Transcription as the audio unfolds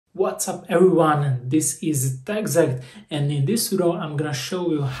What's up everyone, this is TechZact, and in this video I'm gonna show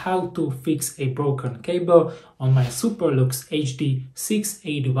you how to fix a broken cable on my Superlux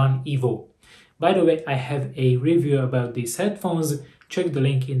HD681 EVO. By the way, I have a review about these headphones, check the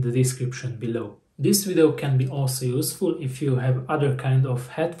link in the description below. This video can be also useful if you have other kind of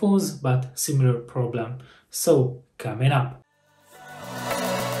headphones but similar problem. So, coming up.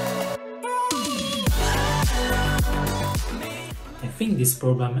 I think this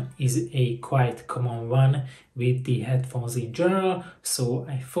problem is a quite common one with the headphones in general, so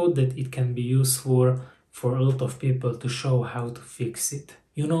I thought that it can be useful for a lot of people to show how to fix it.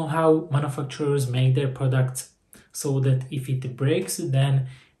 You know how manufacturers make their products so that if it breaks, then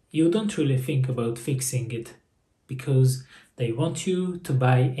you don't really think about fixing it because they want you to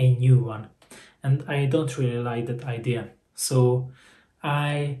buy a new one. And I don't really like that idea. So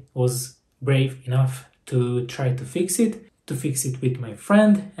I was brave enough to try to fix it with my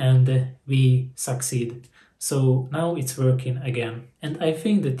friend, and we succeed. So now it's working again. And I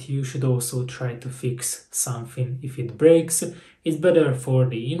think that you should also try to fix something if it breaks. It's better for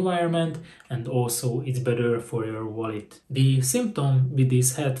the environment and also it's better for your wallet. The symptom with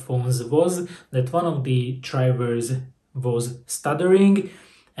these headphones was that one of the drivers was stuttering,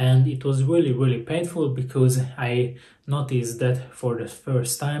 and it was really painful because I noticed that for the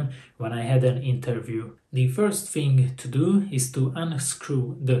first time when I had an interview. The first thing to do is to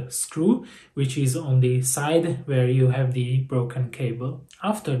unscrew the screw which is on the side where you have the broken cable.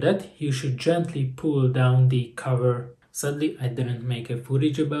 After that you should gently pull down the cover. Sadly I didn't make a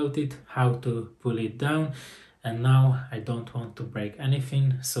footage about it, how to pull it down, and now I don't want to break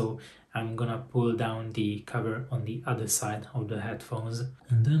anything, so I'm gonna pull down the cover on the other side of the headphones.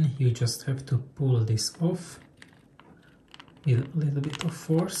 And then you just have to pull this off with a little bit of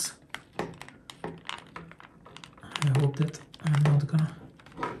force. I hope that I'm not gonna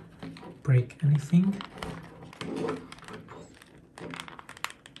break anything.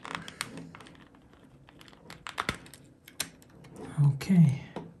 Okay,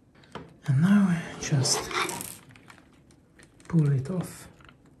 and now just pull it off.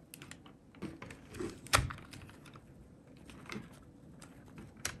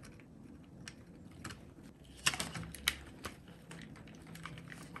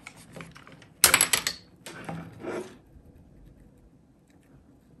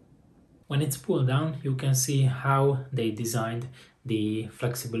 When it's pulled down, you can see how they designed the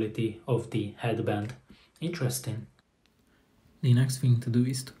flexibility of the headband. Interesting. The next thing to do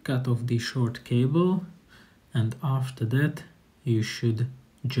is to cut off the short cable, and after that you should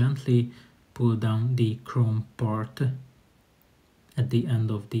gently pull down the chrome part at the end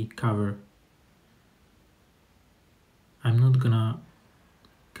of the cover. I'm not gonna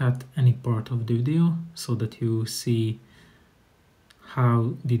cut any part of the video so that you see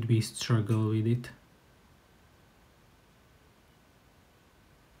how did we struggle with it.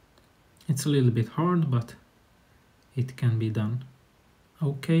 It's a little bit hard, but it can be done.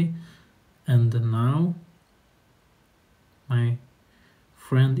 Okay, and now my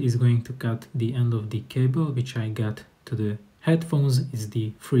friend is going to cut the end of the cable which I got to the headphones. Is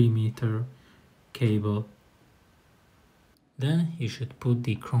the 3-meter cable. Then you should put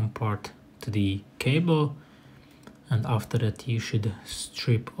the chrome part to the cable, and after that you should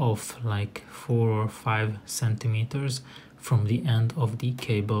strip off like 4 or 5 centimeters from the end of the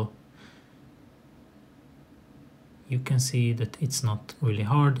cable. You can see that it's not really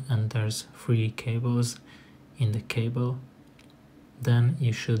hard and there's 3 cables in the cable. Then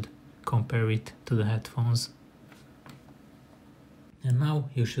you should compare it to the headphones. And now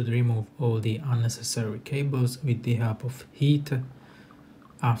you should remove all the unnecessary cables with the help of heat.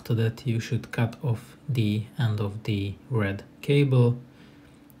 After that you should cut off the end of the red cable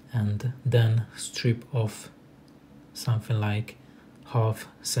and then strip off something like 0.5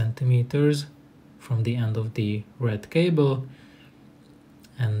 centimeters from the end of the red cable,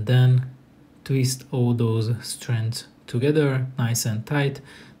 and then twist all those strands together nice and tight.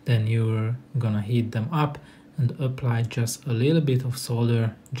 Then you're gonna heat them up and apply just a little bit of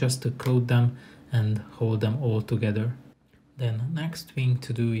solder just to coat them and hold them all together. Then next thing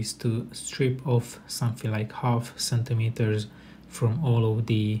to do is to strip off something like 0.5 centimeters from all of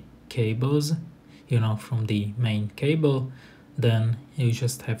the cables, you know, from the main cable. Then you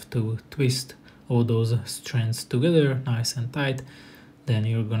just have to twist all those strands together nice and tight. Then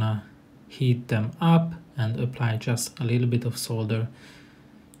you're gonna heat them up and apply just a little bit of solder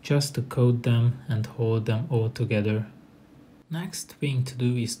just to coat them and hold them all together. Next thing to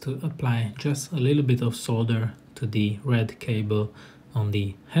do is to apply just a little bit of solder to the red cable on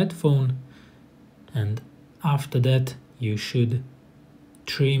the headphone, and after that you should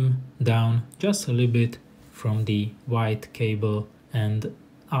trim down just a little bit from the white cable, and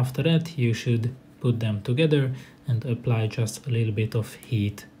after that you should put them together and apply just a little bit of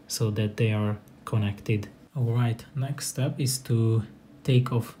heat so that they are connected. Alright, next step is to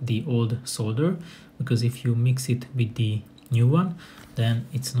take off the old solder, because if you mix it with the new one, then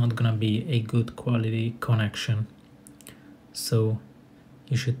it's not gonna be a good quality connection. So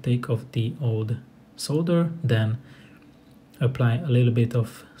you should take off the old solder, then apply a little bit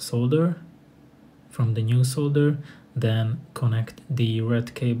of solder from the new solder, then connect the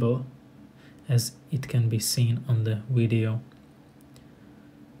red cable as it can be seen on the video.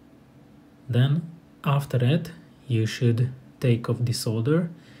 Then after that you should take off the solder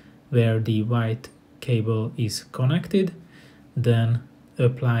where the white cable is connected, then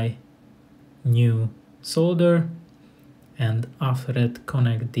apply new solder, and after that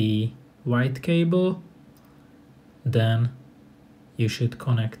connect the white cable, then you should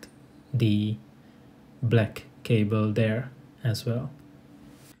connect the black cable there as well.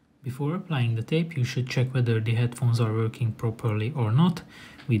 Before applying the tape, you should check whether the headphones are working properly or not,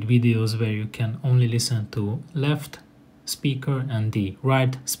 with videos where you can only listen to left speaker and the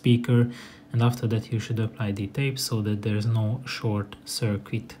right speaker, and after that you should apply the tape so that there's no short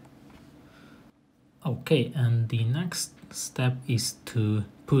circuit. Okay, and the next step is to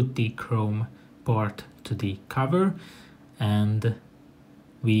put the chrome part to the cover, and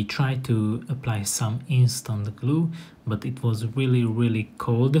we tried to apply some instant glue, but it was really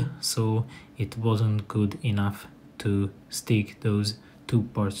cold, so it wasn't good enough to stick those two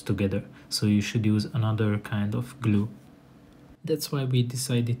parts together. So you should use another kind of glue. That's why we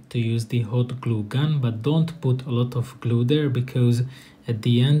decided to use the hot glue gun, but don't put a lot of glue there, because at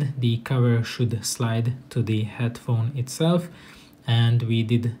the end the cover should slide to the headphone itself, and we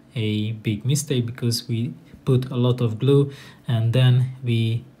did a big mistake because we put a lot of glue and then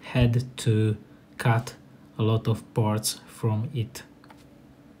we had to cut a lot of parts from it.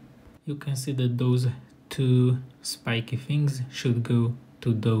 You can see that those two spiky things should go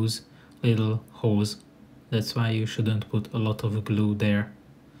to those little holes. That's why you shouldn't put a lot of glue there.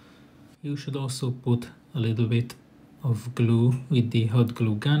 You should also put a little bit of glue with the hot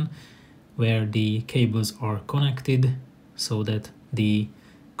glue gun where the cables are connected, so that the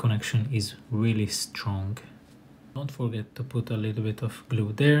connection is really strong. Don't forget to put a little bit of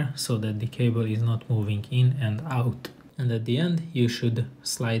glue there so that the cable is not moving in and out. And at the end you should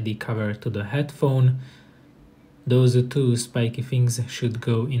slide the cover to the headphone. Those two spiky things should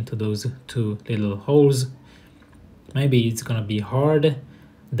go into those two little holes. Maybe it's gonna be hard,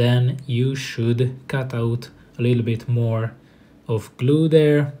 then you should cut out a little bit more of glue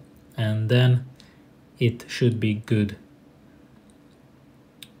there, and then it should be good.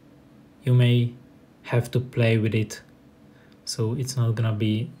 You may have to play with it, so it's not gonna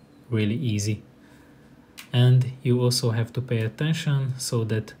be really easy. And you also have to pay attention so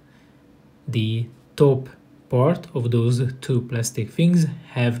that the top part of those two plastic things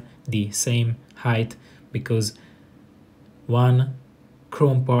have the same height, because one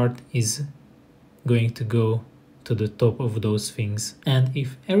chrome part is going to go to the top of those things. And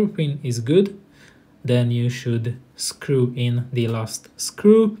if everything is good, then you should screw in the last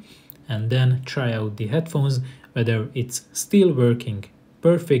screw and then try out the headphones whether it's still working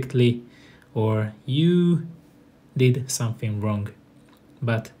perfectly or you did something wrong.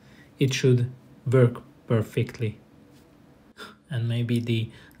 But it should work perfectly. And maybe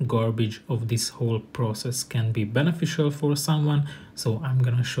the garbage of this whole process can be beneficial for someone, so I'm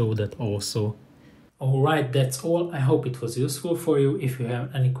gonna show that also. Alright, that's all. I hope it was useful for you. If you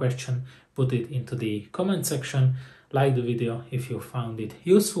have any question, put it into the comment section. Like the video if you found it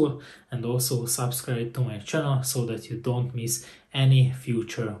useful, and also subscribe to my channel so that you don't miss any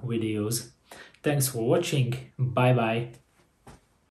future videos. Thanks for watching. Bye bye.